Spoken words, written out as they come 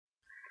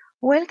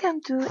Welcome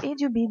to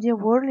Edupedia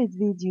World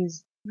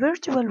Videos,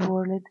 Virtual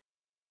World,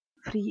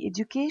 Free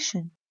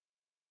Education.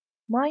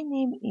 My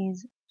name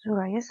is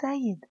Suraya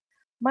Sayed,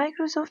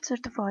 Microsoft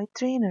Certified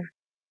Trainer.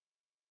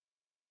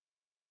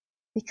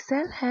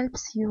 Excel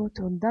helps you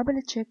to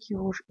double-check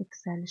your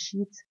Excel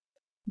sheets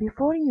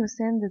before you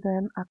send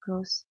them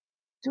across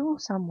to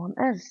someone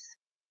else.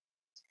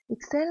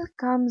 Excel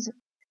comes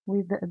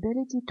with the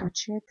ability to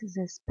check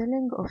the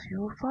spelling of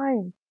your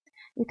file.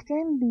 It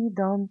can be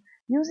done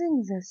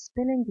using the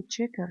spelling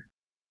checker,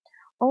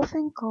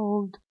 often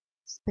called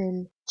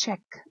spell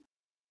check.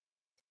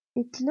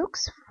 It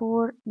looks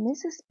for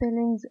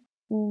misspellings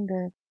in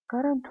the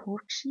current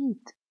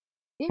worksheet.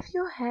 If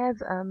you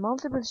have a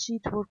multiple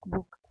sheet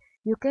workbook,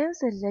 you can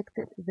select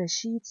the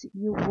sheets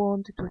you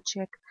want to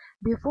check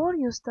before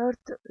you start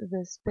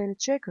the spell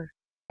checker.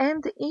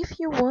 And if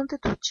you want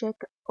to check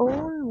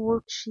all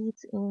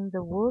worksheets in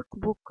the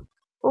workbook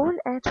all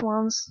at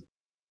once,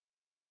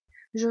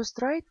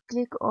 just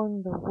right-click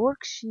on the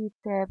Worksheet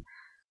tab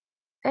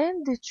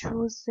and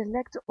choose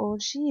Select All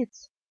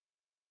Sheets.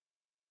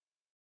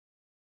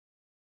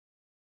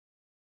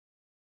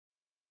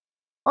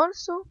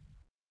 Also,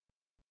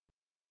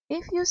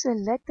 if you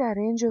select a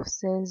range of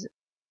cells,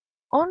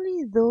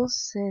 only those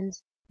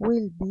cells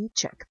will be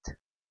checked.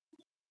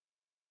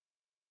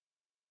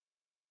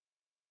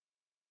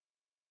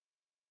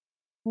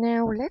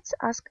 Now let's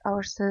ask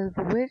ourselves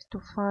where to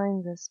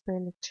find the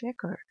spell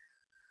checker.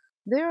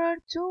 There are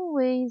two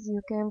ways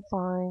you can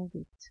find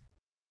it.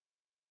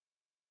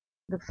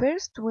 The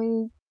first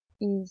way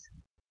is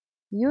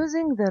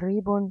using the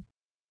ribbon.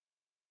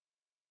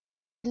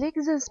 Click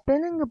the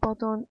spelling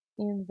button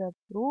in the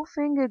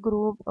proofing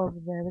group of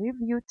the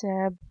Review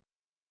tab.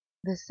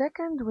 The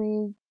second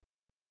way,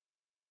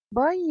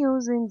 by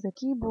using the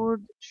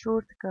keyboard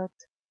shortcut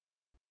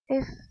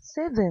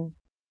F7.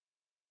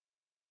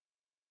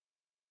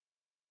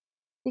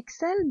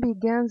 Excel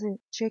begins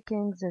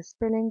checking the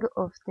spelling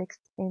of text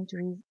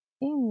entries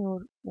in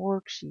your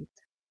worksheet.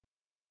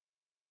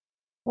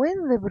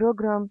 When the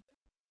program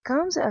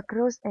comes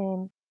across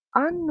an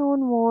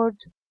unknown word,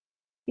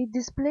 it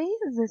displays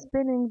the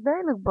spelling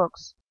dialog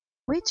box,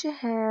 which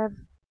have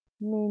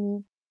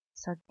many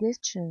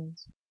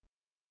suggestions.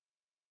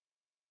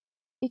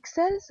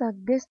 Excel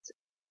suggests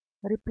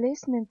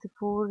replacement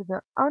for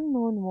the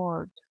unknown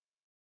word.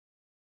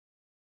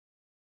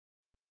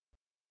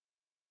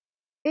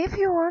 If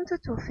you want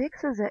to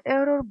fix the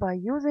error by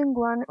using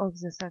one of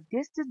the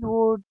suggested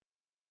words,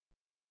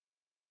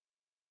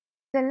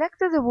 select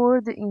the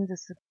word in the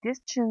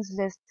suggestions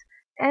list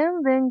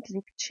and then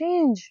click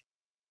Change.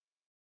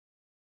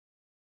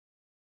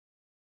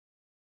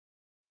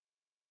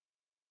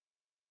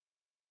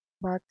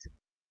 But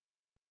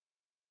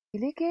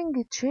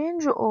clicking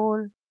Change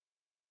All,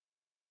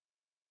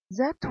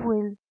 that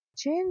will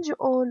change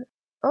all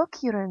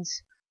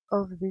occurrence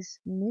of this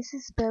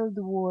misspelled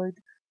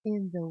word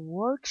in the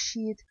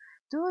worksheet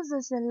to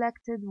the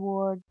selected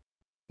word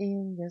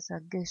in the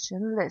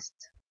suggestion list.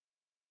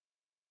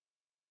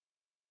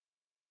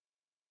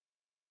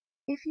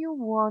 If you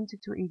want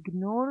to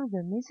ignore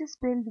the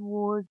misspelled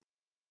word,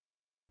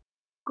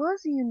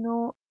 because you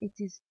know it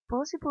is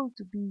possible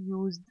to be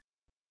used,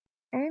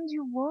 and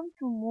you want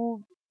to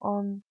move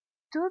on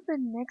to the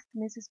next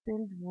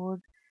misspelled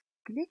word,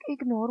 click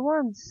Ignore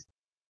once.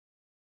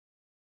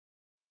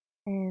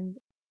 And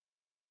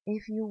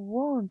if you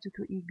want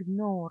to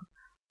ignore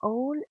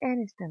all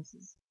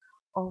instances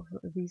of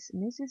this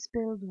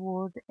misspelled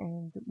word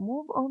and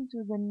move on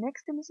to the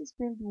next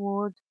misspelled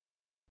word,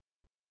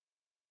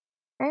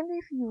 and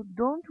if you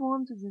don't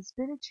want the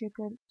spell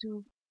checker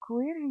to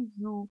query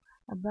you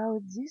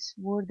about this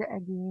word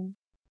again,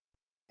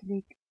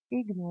 click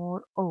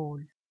Ignore All.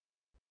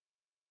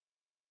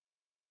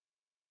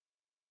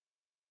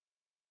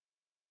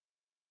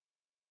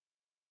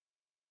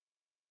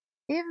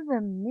 If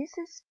the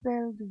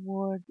misspelled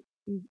word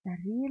is a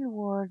real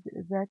word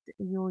that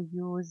you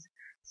use,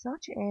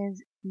 such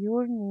as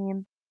your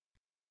name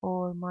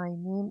or my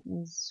name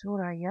is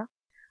Suraya,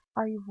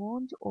 I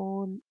want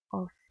all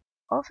of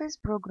Office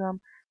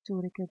program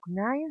to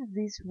recognize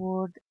this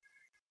word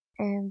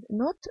and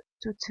not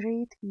to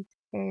treat it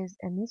as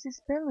a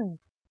misspelling.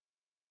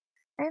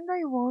 And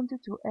I want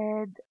to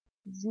add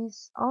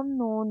this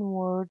unknown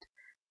word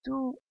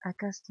to a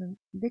custom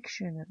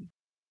dictionary.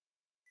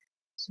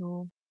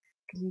 So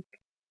click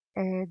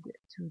Add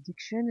to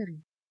Dictionary.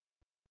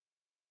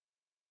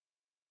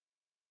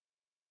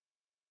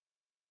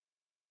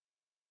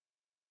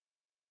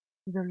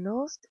 The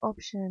last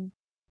option,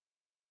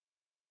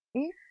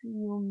 if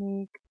you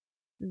make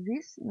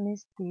this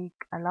mistake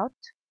a lot,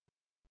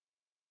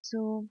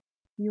 so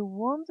you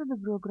want the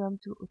program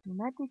to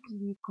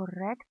automatically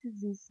correct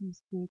this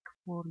mistake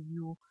for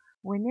you.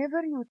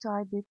 Whenever you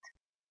type it,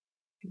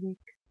 click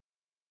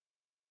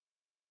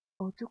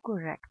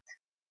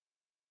Autocorrect.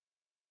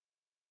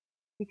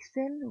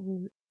 Excel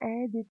will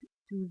add it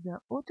to the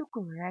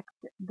Autocorrect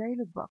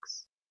dialog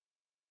box.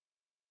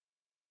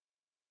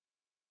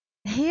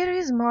 Here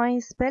is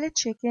my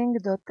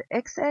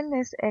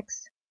spellchecking.xlsx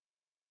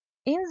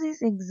In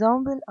this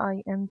example,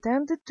 I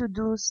intended to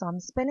do some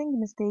spelling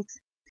mistakes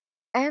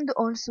and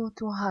also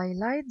to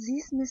highlight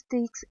these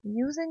mistakes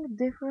using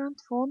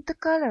different font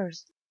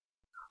colors.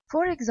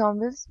 For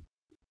example,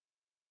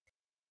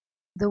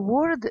 the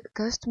word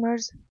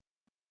customers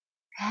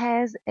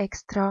has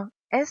extra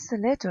S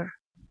letter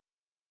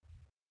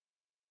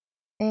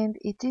and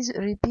it is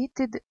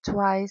repeated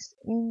twice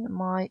in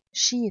my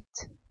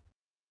sheet.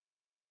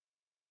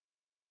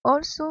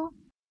 Also,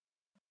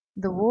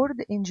 the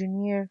word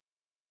engineer,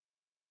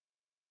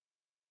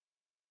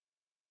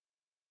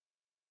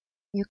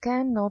 you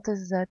can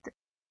notice that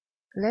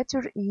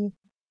letter E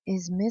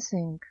is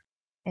missing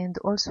and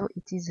also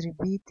it is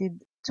repeated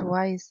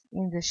twice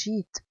in the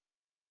sheet.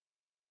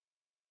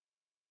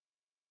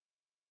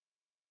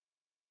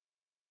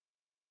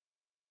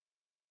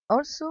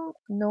 Also,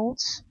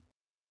 notes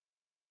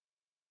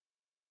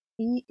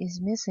E is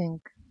missing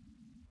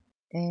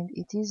and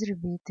it is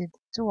repeated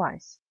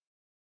twice.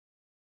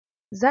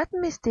 That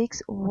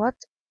mistakes what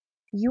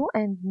you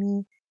and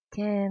me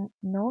can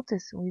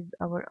notice with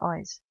our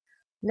eyes.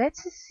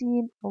 Let's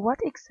see what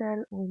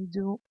Excel will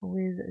do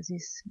with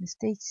these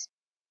mistakes.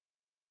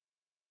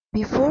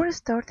 Before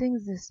starting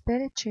the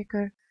spell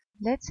checker,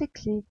 let's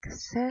click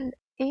cell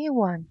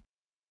A1.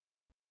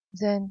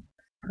 Then,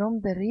 from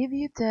the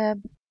Review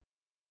tab,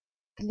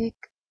 click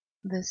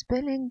the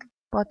Spelling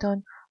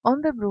button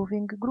on the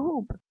Proving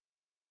group.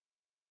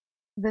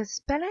 The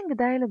Spelling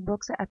dialog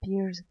box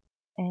appears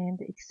and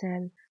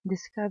Excel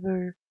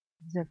discovers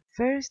the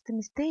first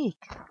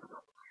mistake,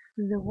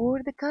 the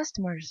word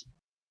customers,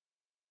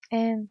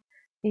 and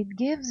it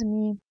gives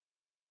me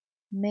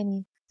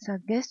many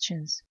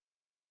suggestions.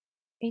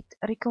 It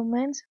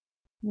recommends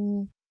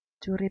me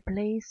to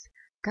replace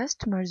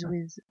customers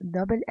with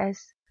double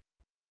S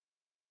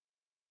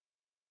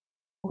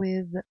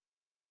with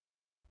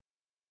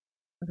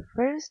the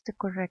first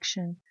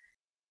correction,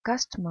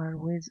 customer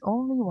with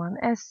only one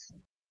S.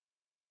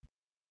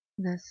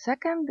 The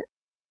second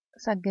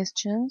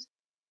suggestion,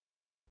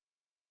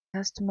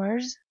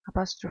 customers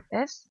apostrophe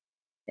S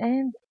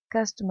and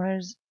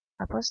customers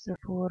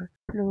apostrophe for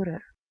plural.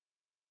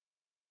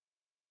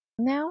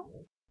 Now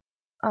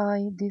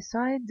I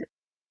decide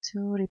to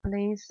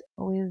replace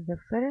with the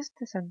first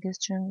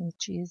suggestion,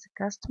 which is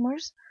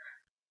customers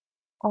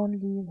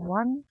only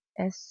one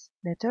S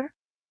letter.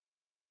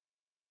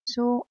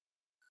 So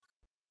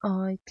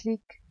I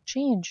click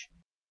change.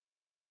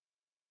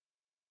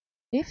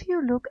 If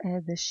you look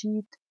at the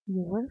sheet,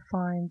 you will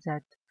find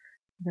that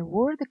the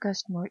word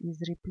customer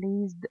is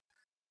replaced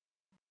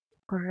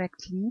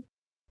correctly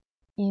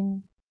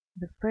in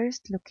the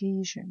first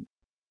location.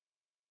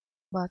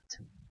 But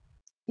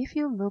if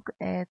you look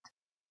at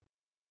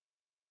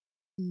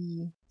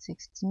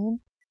E16,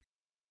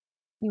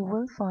 you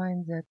will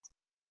find that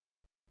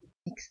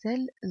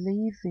Excel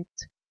leave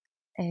it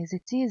as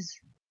it is.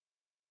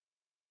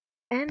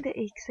 And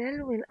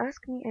Excel will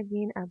ask me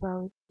again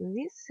about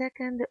this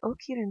second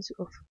occurrence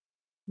of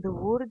the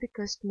word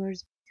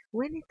customers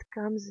when it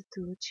comes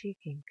to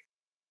checking.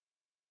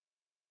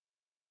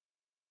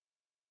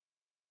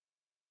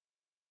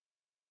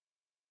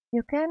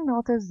 You can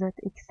notice that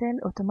Excel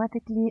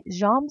automatically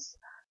jumps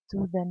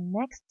to the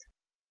next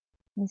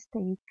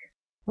mistake,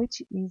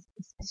 which is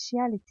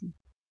specialty,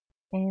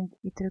 and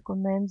it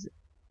recommends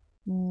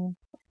me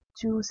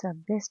two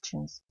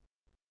suggestions.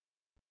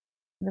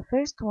 The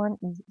first one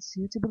is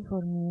suitable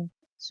for me,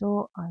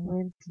 so I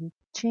will click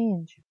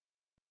change.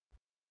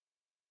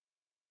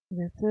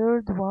 The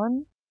third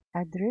one,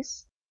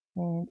 address,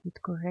 and it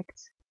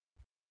corrects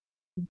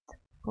it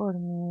for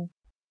me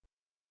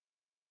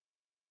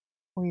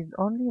with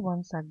only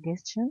one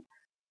suggestion.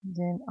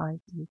 Then I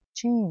click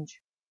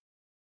change.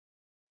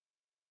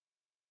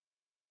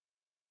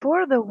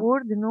 For the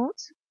word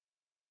notes,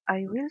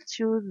 I will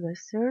choose the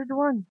third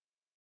one.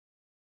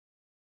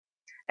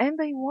 And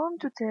I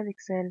want to tell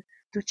Excel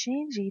to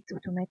change it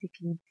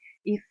automatically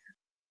if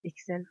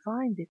Excel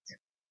finds it,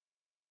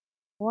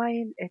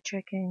 while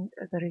checking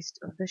the rest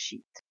of the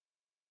sheet.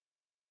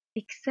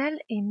 Excel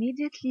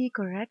immediately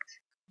corrects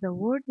the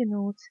word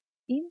notes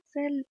in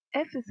cell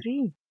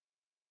F3,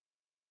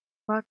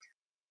 but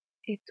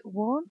it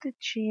won't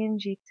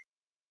change it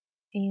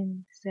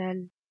in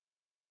cell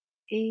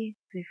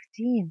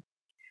A15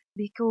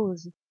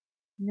 because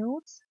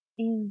notes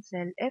in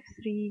cell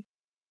F3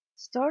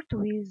 start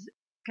with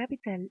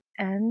capital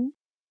N,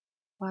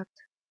 but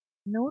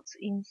notes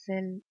in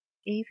cell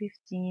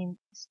A15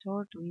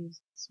 start with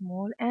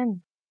small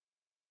n,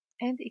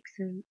 and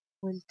Excel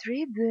will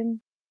treat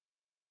them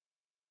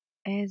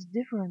as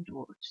different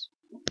words.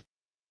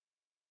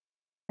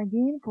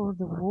 Again, for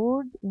the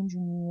word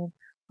engineer,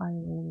 I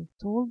will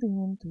told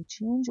him to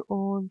change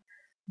all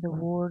the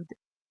word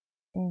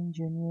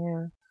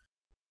engineer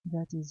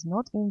that is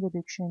not in the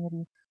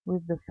dictionary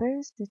with the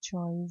first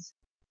choice,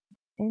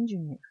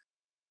 engineer.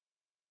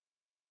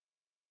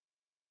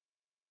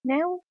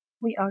 Now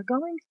we are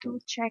going to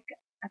check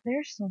a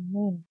person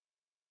name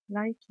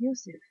like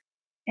Yusuf,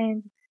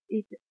 and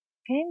it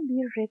can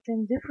be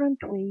written different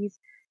ways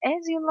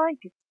as you like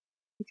it.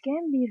 It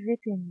can be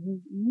written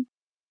with E,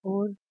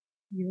 or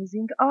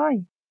using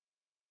I.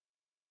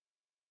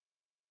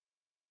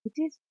 It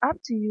is up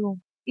to you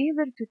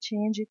either to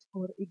change it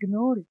or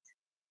ignore it.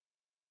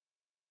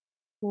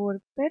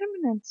 For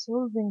permanent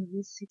solving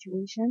this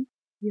situation,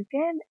 you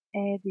can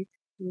add it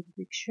to the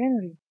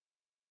dictionary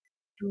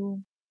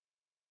to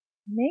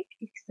make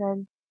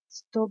Excel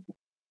stop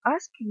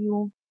ask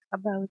you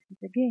about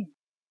it again.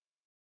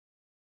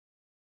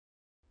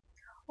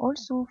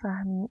 Also,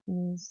 Fahmi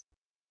is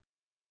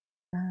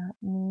a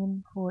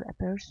name for a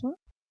person.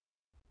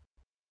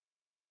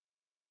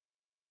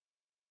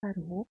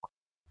 Farouk,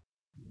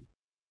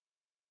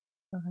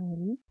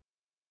 Ghali,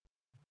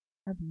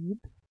 Habib.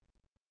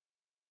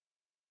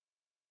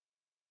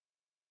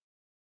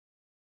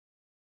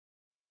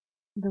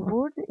 The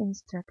word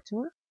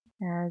instructor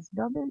has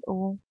double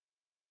O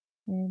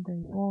and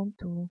I want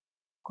to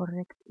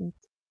correct it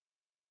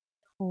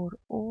for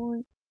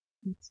all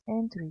its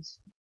entries.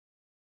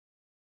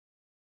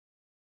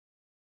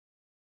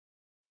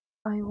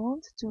 I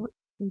want to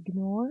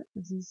ignore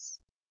this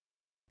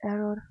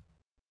error,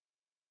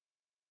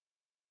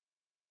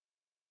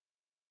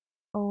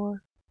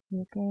 or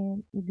you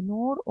can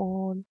ignore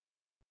all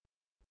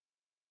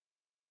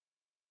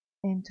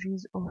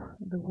entries of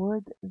the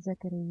word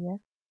Zakaria.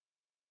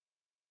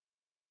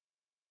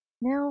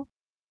 Now,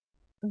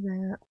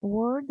 the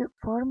word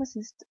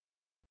pharmacist,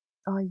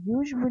 I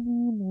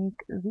usually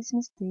make this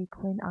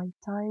mistake when I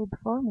type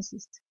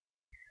pharmacist,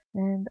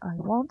 and I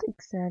want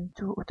Excel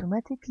to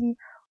automatically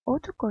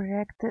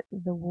autocorrect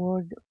the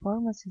word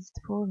pharmacist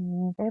for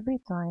me every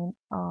time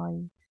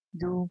I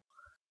do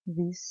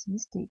this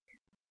mistake.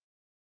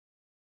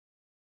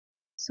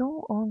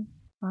 So on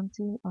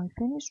until I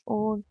finish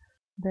all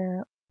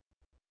the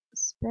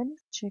spell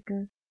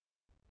checker.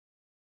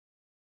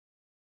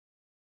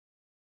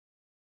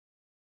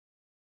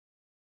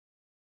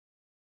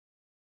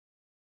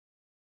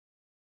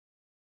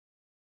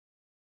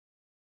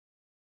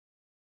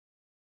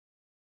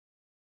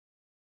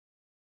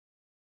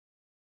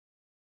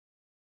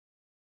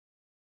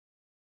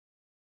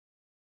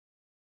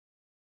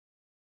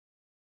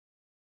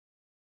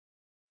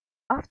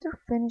 After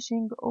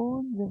finishing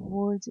all the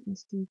word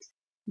mistakes,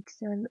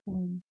 Excel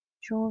will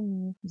show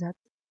me that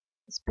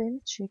spell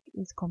check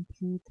is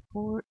complete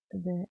for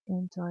the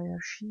entire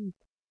sheet.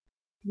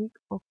 Click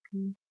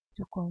OK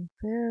to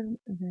confirm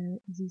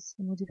these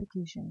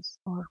modifications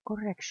or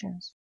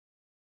corrections.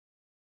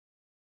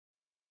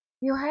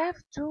 You have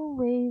two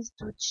ways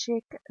to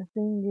check a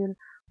single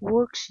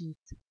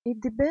worksheet. It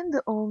depends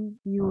on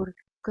your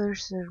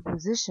cursor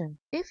position.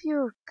 If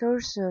your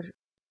cursor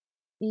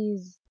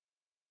is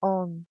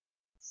on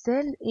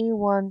cell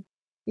A1,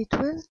 it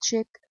will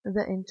check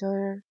the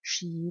entire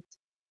sheet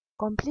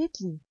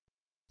completely.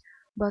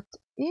 But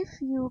if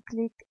you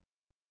click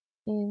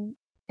in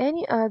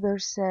any other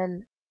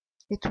cell,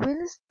 it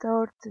will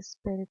start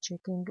spell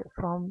checking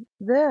from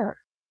there.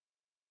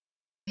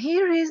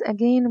 Here is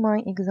again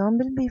my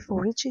example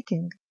before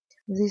checking.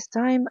 This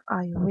time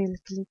I will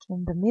click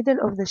in the middle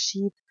of the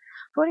sheet,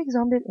 for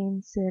example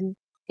in cell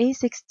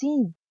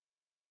A16.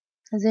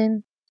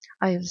 Then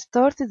I will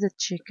start the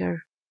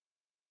checker.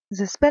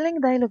 The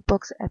spelling dialog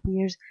box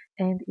appears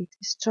and it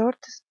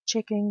starts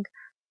checking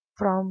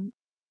from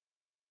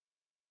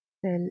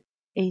cell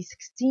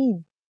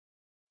A16.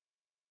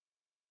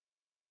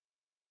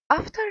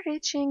 After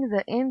reaching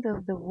the end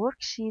of the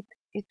worksheet,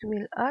 it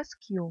will ask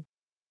you,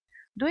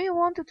 do you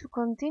want to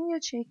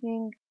continue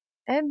checking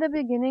at the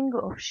beginning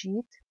of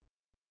sheet?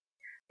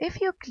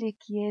 If you click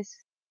yes,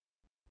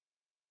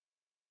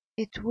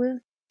 it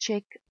will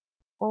check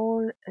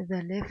all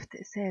the left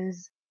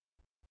cells,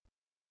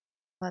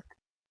 but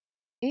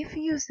if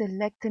you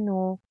select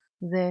no,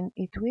 then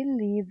it will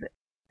leave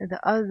the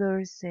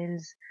other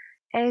cells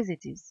as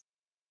it is.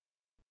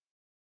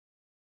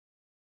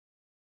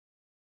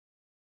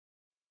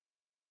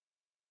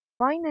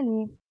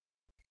 Finally,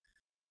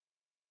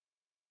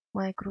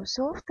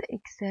 Microsoft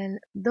Excel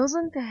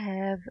doesn't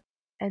have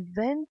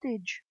advanced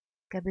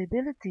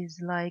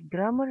capabilities like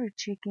grammar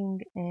checking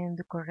and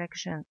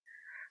correction,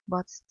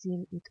 but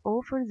still it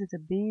offers the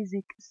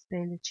basic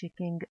spell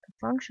checking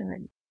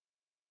functionality.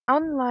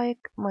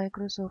 Unlike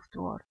Microsoft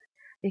Word,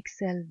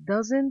 Excel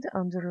doesn't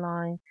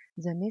underline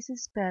the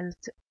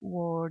misspelled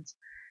words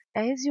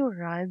as you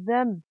write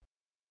them.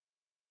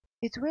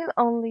 It will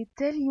only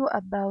tell you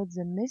about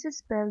the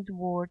misspelled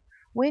word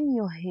when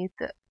you hit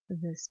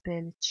the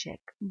spell check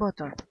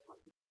button.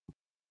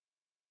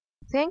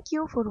 Thank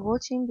you for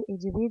watching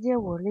Edupedia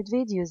World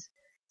videos.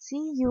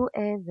 See you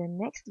at the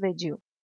next video.